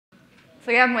So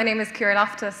yeah, my name is Ciara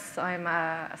Loftus. I'm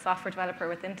a software developer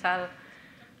with Intel,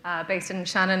 based in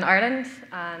Shannon, Ireland.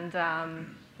 And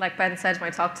like Ben said, my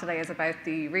talk today is about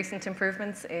the recent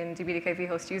improvements in DPDK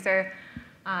vHost user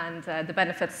and the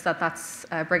benefits that that's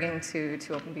bringing to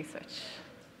Open vSwitch.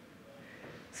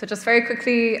 So just very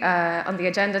quickly on the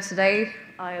agenda today,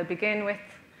 I'll begin with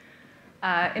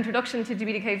introduction to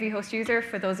DPDK vHost user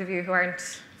for those of you who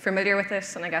aren't familiar with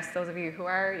it, and I guess those of you who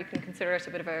are, you can consider it a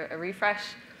bit of a refresh.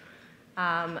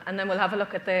 And then we'll have a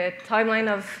look at the timeline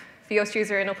of vHost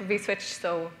user in Open vSwitch.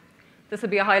 So this will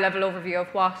be a high-level overview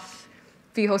of what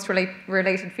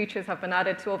vHost-related features have been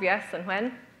added to OVS and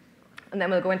when. And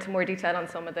then we'll go into more detail on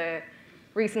some of the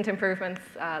recent improvements,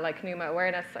 like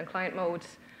NUMA-Awareness and client mode,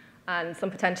 and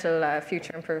some potential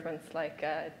future improvements, like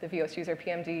the vHost user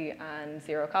PMD and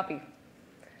zero copy.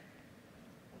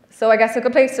 So I guess a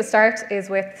good place to start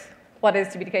is with what is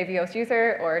DPDK vHost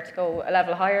user, or to go a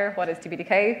level higher, what is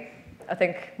DPDK? I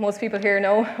think most people here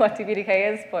know what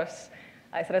DPDK is, but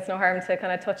I said it's no harm to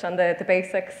kind of touch on the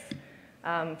basics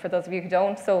for those of you who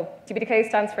don't. So DPDK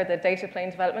stands for the Data Plane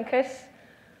Development Kit,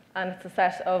 and it's a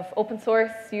set of open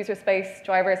source user space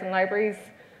drivers and libraries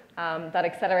that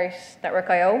accelerate network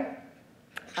I/O.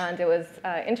 And it was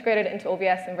integrated into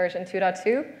OVS in version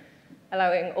 2.2,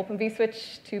 allowing Open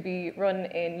vSwitch to be run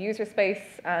in user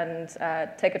space and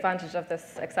take advantage of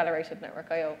this accelerated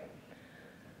network I/O.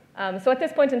 So at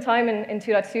this point in time in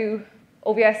 2.2,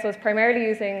 OVS was primarily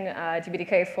using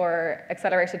DPDK for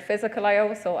accelerated physical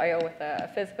I/O, so I/O with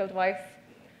a physical device.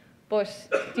 But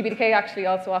DPDK actually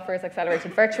also offers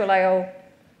accelerated virtual I/O,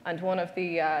 and one of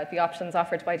the options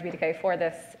offered by DPDK for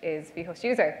this is vHost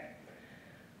user.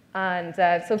 And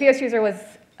so vHost user was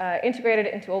integrated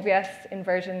into OVS in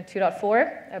version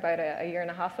 2.4 about a year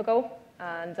and a half ago.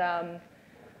 And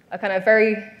a kind of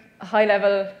very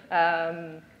high-level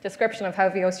description of how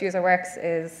vHost user works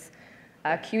is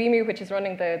QEMU, which is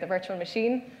running the virtual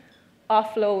machine,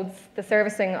 offloads the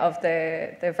servicing of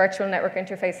the virtual network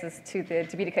interfaces to the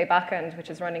DPDK backend,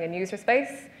 which is running in user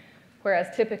space,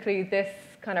 whereas typically this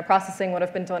kind of processing would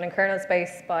have been done in kernel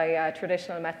space by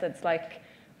traditional methods like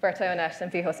VirtIONet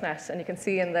and vHostNet. And you can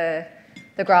see in the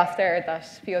graph there that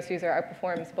vHost user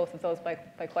outperforms both of those by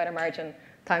quite a margin,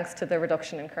 thanks to the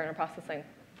reduction in kernel processing.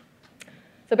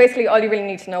 So basically, all you really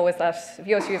need to know is that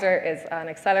vHost user is an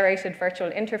accelerated virtual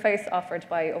interface offered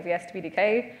by OVS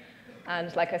DPDK.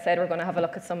 And like I said, we're going to have a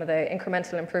look at some of the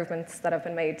incremental improvements that have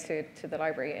been made to the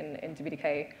library in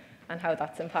DPDK and how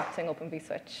that's impacting Open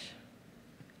vSwitch.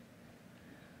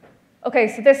 OK,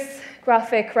 so this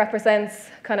graphic represents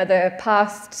kind of the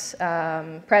past,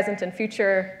 present, and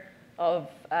future of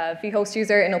vHost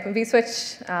user in Open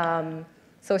vSwitch.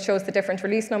 So it shows the different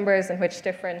release numbers in which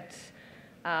different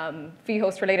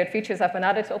vHost-related features have been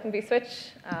added to Open vSwitch.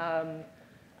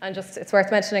 And just, it's worth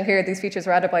mentioning here, these features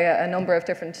were added by a number of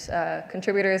different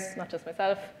contributors, not just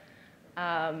myself.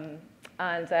 And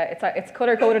it's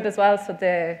color-coded as well, so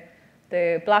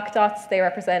the black dots, they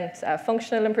represent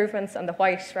functional improvements, and the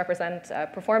white represent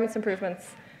performance improvements.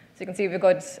 So you can see we have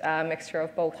a good mixture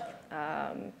of both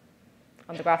on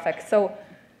the graphic. So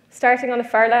starting on the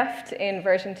far left in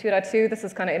version 2.2, this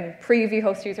is kind of in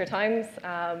pre-vHost user times.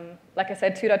 Like I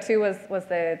said, 2.2 was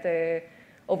the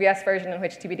OVS version in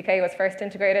which DPDK was first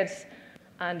integrated.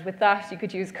 And with that, you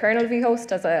could use kernel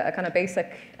vHost as a kind of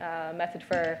basic method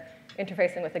for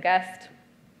interfacing with a guest.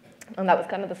 And that was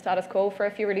kind of the status quo for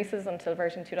a few releases until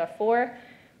version 2.4,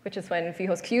 which is when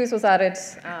vHost queues was added,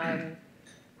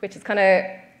 which is kind of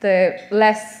the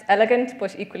less elegant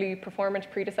but equally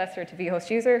performant predecessor to vHost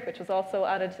user, which was also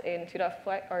added in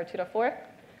 2.4.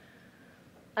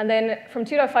 And then from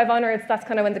 2.5 onwards, that's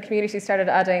kind of when the community started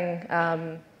adding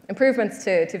improvements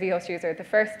to vHost user, the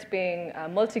first being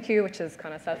multi-queue, which is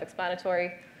kind of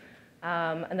self-explanatory.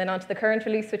 And then onto the current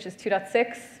release, which is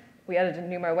 2.6, we added a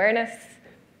NUMA-Awareness.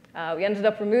 We ended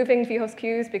up removing vHost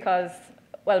queues because,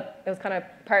 well, it was kind of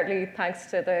partly thanks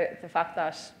to the fact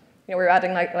that we were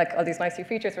adding like all these nice new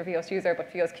features for vHost user,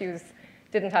 but vHost queues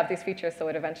didn't have these features, so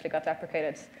it eventually got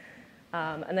deprecated.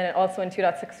 And then also in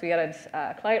 2.6, we added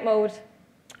client mode.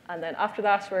 And then after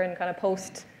that, we're in kind of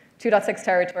post 2.6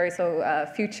 territory, so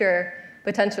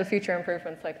potential future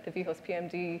improvements like the vHost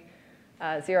PMD,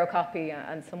 zero copy,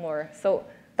 and some more. So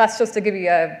that's just to give you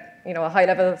a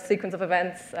high-level sequence of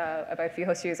events about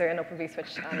vHost user in Open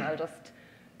vSwitch, and I'll just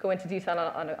go into detail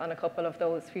on a couple of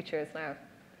those features now,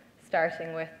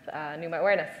 starting with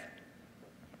NUMA-Awareness.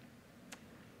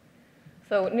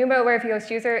 So NUMA-Aware vHost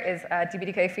user is a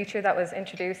DPDK feature that was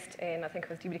introduced in, I think it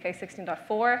was DPDK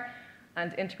 16.4,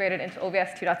 and integrated into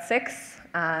OVS 2.6.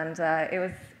 And it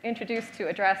was introduced to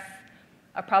address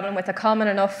a problem with a common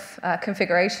enough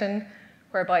configuration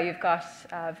whereby you've got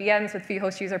VMs with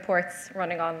vHost user ports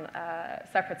running on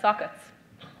separate sockets.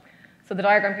 So the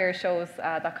diagram here shows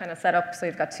that kind of setup. So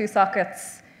you've got 2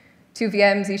 sockets, 2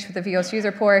 VMs, each with a vHost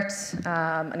user port,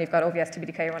 and you've got OVS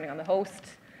DPDK running on the host.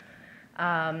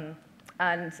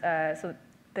 So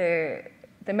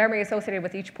the memory associated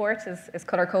with each port is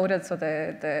color-coded. So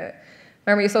the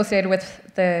memory associated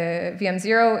with the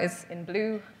VM0 is in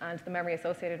blue, and the memory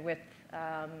associated with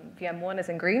VM1 is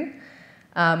in green.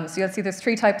 So you'll see there's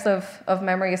 3 types of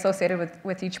memory associated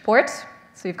with each port.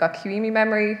 So you've got QEMU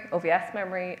memory, OVS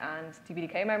memory, and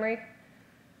DPDK memory.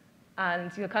 And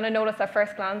you'll kind of notice at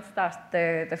first glance that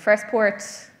the first port,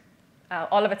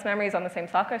 all of its memory is on the same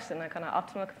socket in a kind of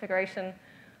optimal configuration,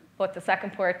 but the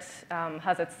second port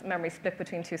has its memory split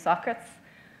between 2 sockets.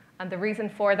 And the reason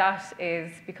for that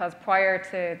is because prior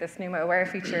to this NUMA-Aware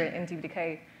feature in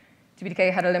DPDK,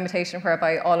 DPDK had a limitation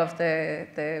whereby all of the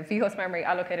vHost memory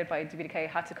allocated by DPDK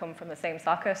had to come from the same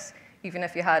socket, even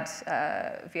if you had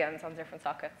VMs on different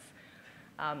sockets.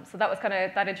 So that was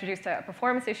that introduced a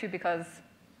performance issue because,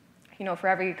 for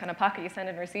every kind of packet you send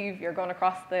and receive, you're going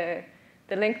across the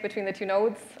link between the 2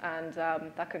 nodes, and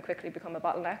that could quickly become a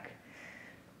bottleneck.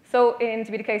 So in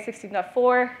DPDK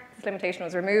 16.4, this limitation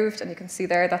was removed, and you can see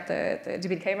there that the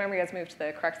DPDK memory has moved to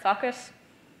the correct socket.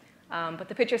 But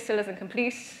the picture still isn't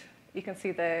complete. You can see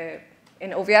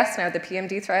in OVS now, the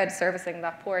PMD thread servicing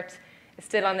that port is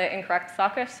still on the incorrect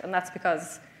socket, and that's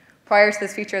because prior to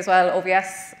this feature as well,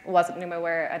 OVS wasn't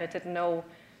NUMA-aware, and it didn't know,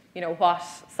 what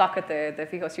socket the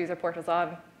vHost user port was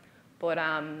on. But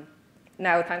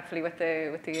now, thankfully, with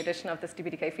the addition of this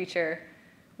DPDK feature,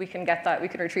 we can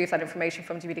retrieve that information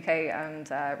from DPDK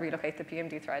and relocate the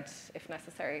PMD thread if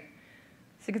necessary.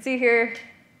 So you can see here,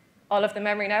 all of the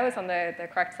memory now is on the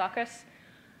correct socket,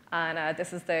 and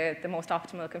this is the most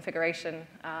optimal configuration.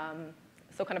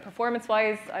 So kind of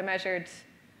performance-wise, I measured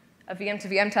a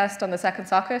VM-to-VM test on the second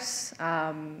socket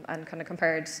and kind of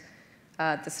compared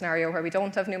the scenario where we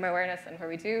don't have NUMA-awareness and where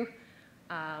we do.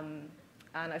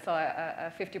 And I saw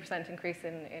a 50% increase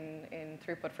in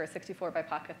throughput for 64 byte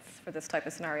packets for this type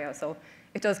of scenario. So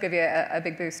it does give you a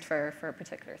big boost for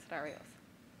particular scenarios.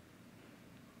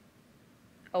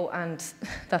 Oh, and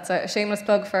that's a shameless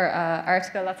plug for an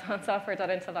article that's on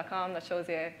software.intel.com that shows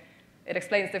you, it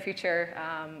explains the feature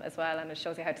as well, and it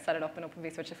shows you how to set it up in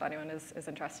OpenVSwitch if anyone is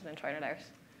interested in trying it out.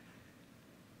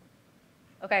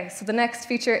 OK, so the next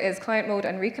feature is client mode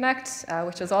and Reconnect,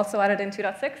 which was also added in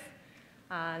 2.6.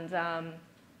 And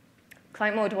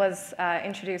client mode was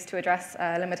introduced to address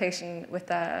a limitation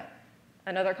with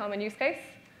another common use case.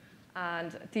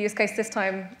 And the use case this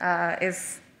time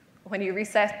is when you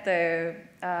reset the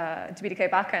DPDK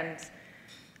backend,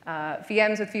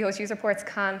 VMs with vHost user ports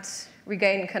can't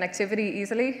regain connectivity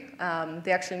easily.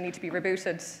 They actually need to be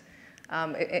rebooted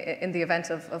in the event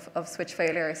of switch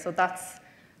failure. So that's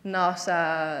not,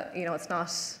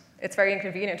 it's very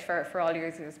inconvenient for all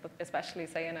users, but especially,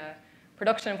 say, in a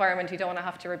production environment, you don't want to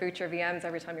have to reboot your VMs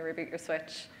every time you reboot your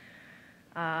switch.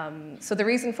 So the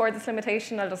reason for this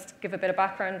limitation, I'll just give a bit of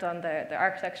background on the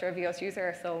architecture of vHost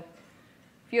user. So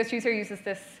vHost user uses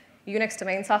this Unix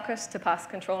domain socket to pass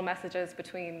control messages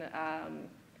between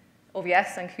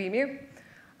OVS and QEMU.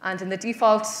 And in the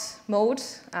default mode,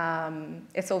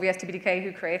 it's OVS DPDK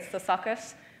who creates the socket,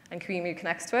 and QEMU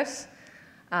connects to it.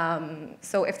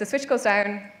 So if the switch goes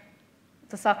down,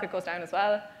 the socket goes down as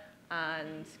well,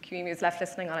 and QEMU is left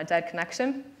listening on a dead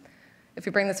connection. If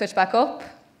we bring the switch back up,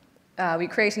 we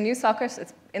create a new socket.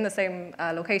 It's in the same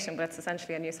location, but it's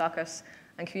essentially a new socket.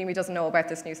 And QEMU doesn't know about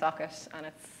this new socket, and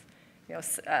it's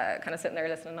kind of sitting there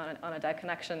listening on a dead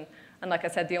connection. And like I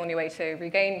said, the only way to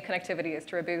regain connectivity is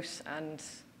to reboot, and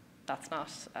that's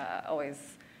not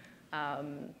always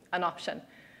an option.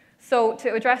 So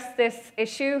to address this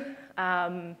issue,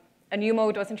 a new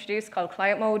mode was introduced called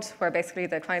client mode, where basically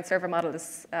the client-server model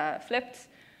is flipped.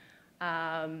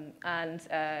 And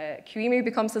QEMU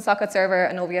becomes the socket server,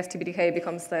 and OVS DPDK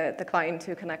becomes the client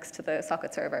who connects to the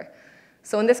socket server.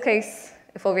 So in this case,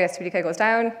 if OVS DPDK goes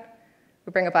down,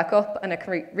 we bring it back up, and it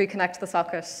can reconnect the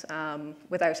socket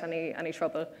without any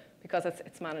trouble, because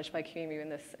it's managed by QEMU in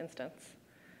this instance.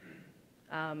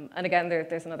 And again,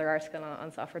 there's another article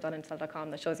on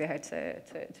software.intel.com that shows you how to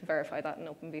verify that in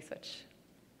OpenVSwitch.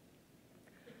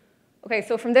 OK,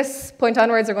 so from this point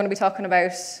onwards, we're going to be talking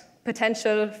about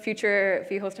potential future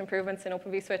vHost improvements in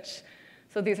OpenVSwitch.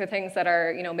 So these are things that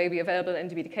are maybe available in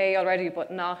DPDK already,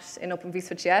 but not in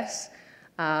OpenVSwitch yet.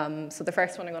 So the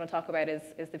first one I'm going to talk about is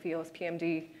the vHost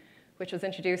PMD, which was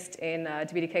introduced in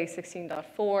DPDK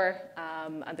 16.4,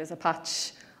 and there's a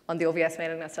patch on the OVS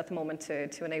mailing list at the moment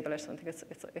to enable it. I think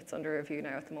it's under review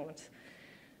now at the moment.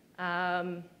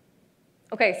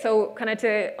 Okay, so kind of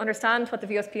to understand what the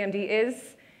VSP MD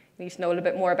is, you need to know a little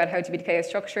bit more about how DPDK is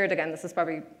structured. Again, this is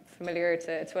probably familiar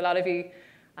to a lot of you.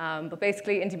 But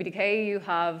basically, in DPDK, you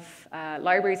have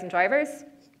libraries and drivers.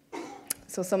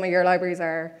 So some of your libraries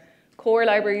are core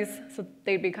libraries, so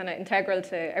they'd be kind of integral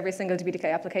to every single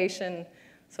DPDK application.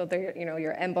 So they're,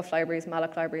 your MBUF libraries,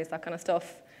 malloc libraries, that kind of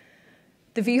stuff.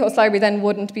 The vHost library then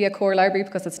wouldn't be a core library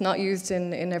because it's not used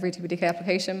in every DPDK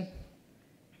application.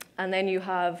 And then you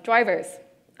have drivers.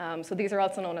 So these are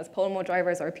also known as pole mode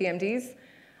drivers or PMDs.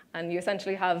 And you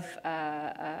essentially have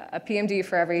a PMD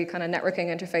for every kind of networking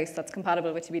interface that's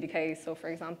compatible with DPDK. So for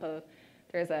example,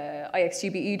 there's a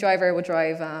IXGBE driver would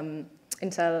drive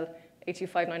Intel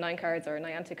 82599 cards or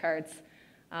Niantic cards.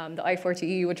 The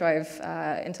i40E would drive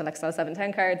Intel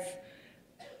XL710 cards.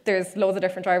 There's loads of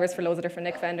different drivers for loads of different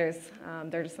NIC vendors.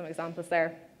 There are just some examples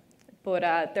there.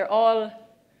 But they're all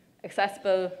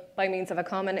accessible by means of a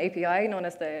common API known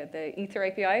as the Ether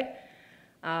API.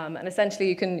 And essentially,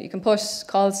 you can push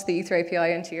calls to the Ether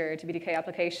API into your DPDK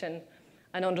application.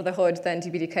 And under the hood, then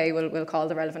DPDK will call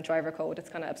the relevant driver code. It's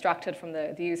kind of abstracted from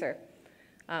the user.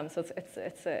 So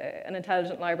it's an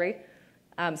intelligent library.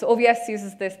 So OVS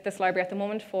uses this library at the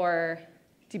moment for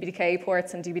DPDK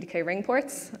ports and DPDK ring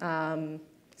ports.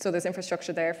 So there's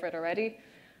infrastructure there for it already.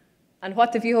 And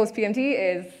what the vHost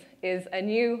PMD is a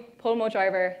new pole mode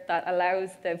driver that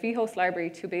allows the vHost library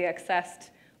to be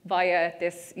accessed via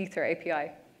this Ether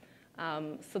API.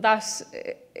 So that,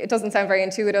 it doesn't sound very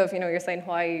intuitive. You're saying,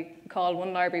 why call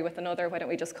one library with another? Why don't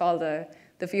we just call the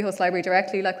vHost library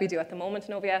directly like we do at the moment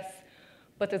in OVS?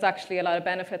 But there's actually a lot of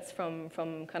benefits from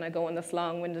kind of going this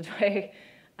long-winded way.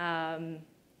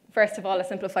 First of all, a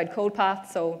simplified code path.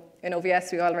 So in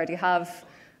OVS, we already have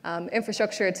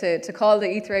infrastructure to call the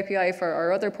Ether API for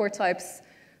our other port types.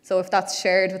 So if that's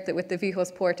shared with the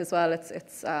vHost port as well,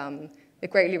 it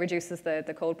greatly reduces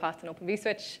the code path in Open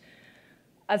vSwitch.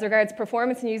 As regards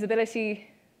performance and usability,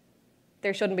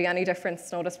 there shouldn't be any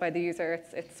difference noticed by the user.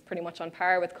 It's pretty much on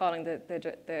par with calling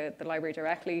the library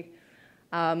directly.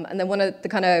 And then one of the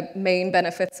kind of main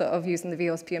benefits of using the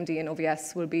vHost PMD in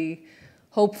OVS will be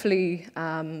hopefully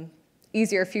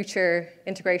easier future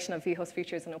integration of vHost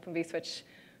features in Open vSwitch.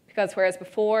 Because whereas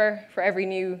before, for every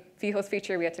new vHost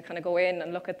feature, we had to kind of go in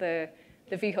and look at the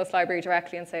vHost library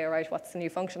directly and say, all right, what's the new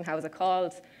function? How is it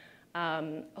called?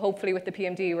 Hopefully with the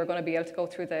PMD, we're going to be able to go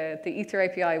through the Ether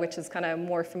API, which is kind of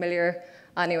more familiar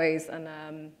anyways, and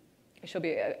it should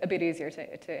be a bit easier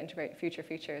to integrate future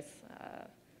features.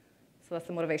 So that's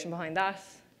the motivation behind that.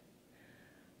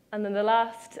 And then the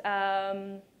last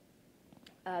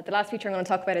feature I'm going to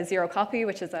talk about is zero copy,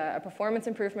 which is a performance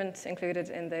improvement included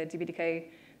in the DPDK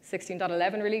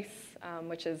 16.11 release,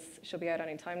 which should be out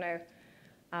any time now.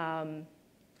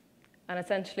 And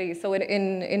essentially, so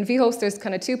in vHost, there's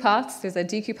kind of two paths. There's a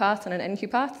DQ path and an NQ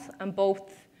path, and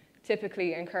both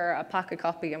typically incur a packet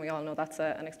copy, and we all know that's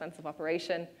an expensive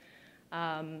operation.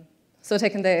 So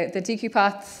taking the DQ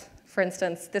path, for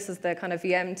instance, this is the kind of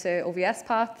VM to OVS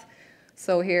path.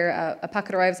 So here, a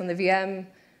packet arrives on the VM.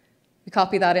 We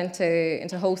copy that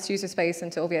into host user space,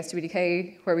 into OVS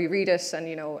DPDK, where we read it and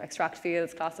extract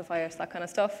fields, classify it, that kind of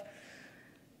stuff.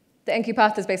 The NQ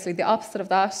path is basically the opposite of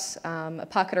that. A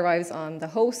packet arrives on the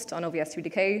host on OVS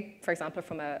DPDK, for example,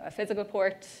 from a physical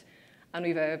port, and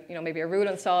we've maybe a rule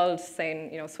installed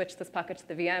saying switch this packet to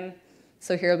the VM.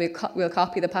 So here we'll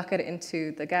copy the packet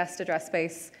into the guest address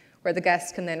space, where the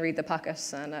guest can then read the packet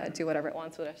and do whatever it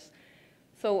wants with it.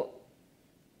 So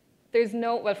there's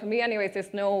no, well, for me anyways,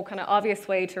 there's no kind of obvious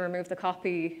way to remove the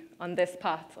copy on this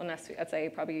path, unless, I'd say,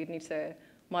 probably you'd need to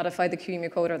modify the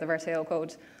QEMU code or the Verteo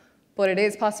code. But it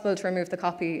is possible to remove the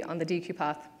copy on the DQ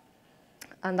path.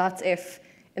 And that's if,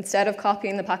 instead of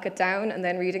copying the packet down and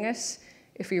then reading it,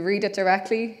 if we read it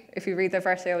directly, if we read the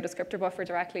Verteo descriptor buffer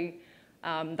directly,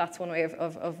 that's one way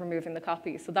of removing the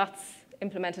copy. So that's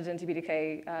implemented in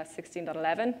DPDK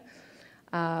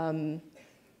 16.11.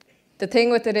 The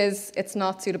thing with it is it's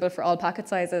not suitable for all packet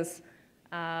sizes.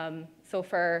 So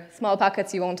for small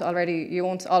packets, you won't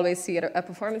always see a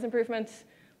performance improvement,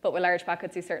 but with large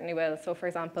packets, you certainly will. So for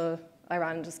example, I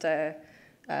ran just a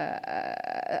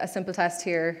simple test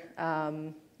here,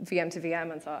 VM to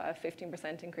VM, and saw a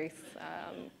 15% increase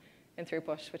in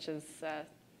throughput, which is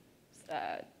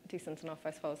decent enough,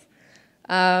 I suppose.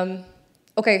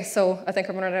 Okay, so I think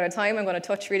I'm running out of time. I'm going to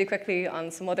touch really quickly on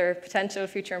some other potential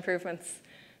future improvements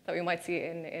that we might see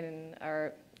in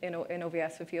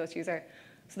OVS with vHost user.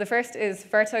 So the first is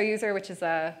Verteo user, which is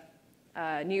a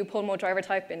new pole mode driver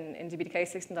type in DPDK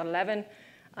 16.11,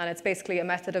 and it's basically a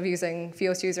method of using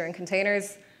vHost user in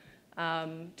containers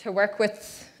to work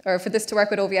with, or for this to work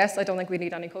with OVS. I don't think we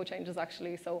need any code changes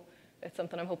actually. So it's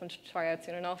something I'm hoping to try out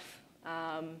soon enough.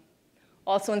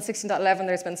 Also in 16.11,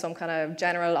 there's been some kind of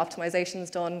general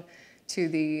optimizations done to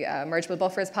the mergeable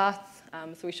buffers path.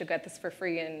 So we should get this for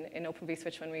free in Open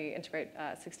vSwitch when we integrate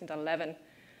 16.11.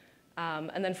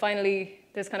 And then finally,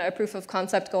 there's kind of a proof of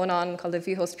concept going on called the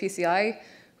vHost PCI,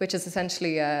 which is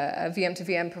essentially a VM to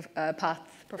VM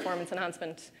path performance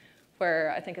enhancement,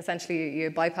 where I think essentially you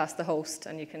bypass the host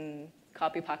and you can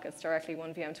copy packets directly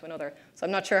one VM to another. So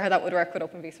I'm not sure how that would work with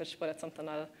Open vSwitch, but it's something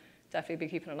I'll definitely be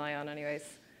keeping an eye on anyways.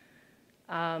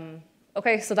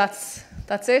 Okay, so that's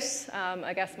it.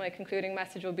 I guess my concluding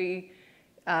message will be,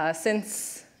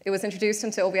 since it was introduced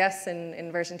into OVS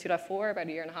in version 2.4 about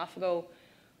a year and a half ago,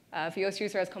 vHost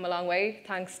user has come a long way,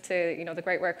 thanks to the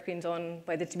great work being done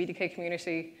by the DPDK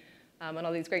community and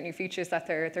all these great new features that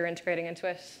they're integrating into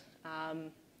it.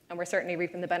 And we're certainly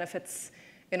reaping the benefits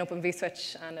in Open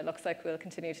vSwitch, and it looks like we'll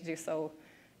continue to do so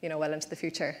well into the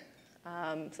future.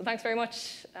 So thanks very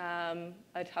much.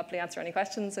 I'd happily answer any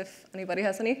questions if anybody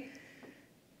has any.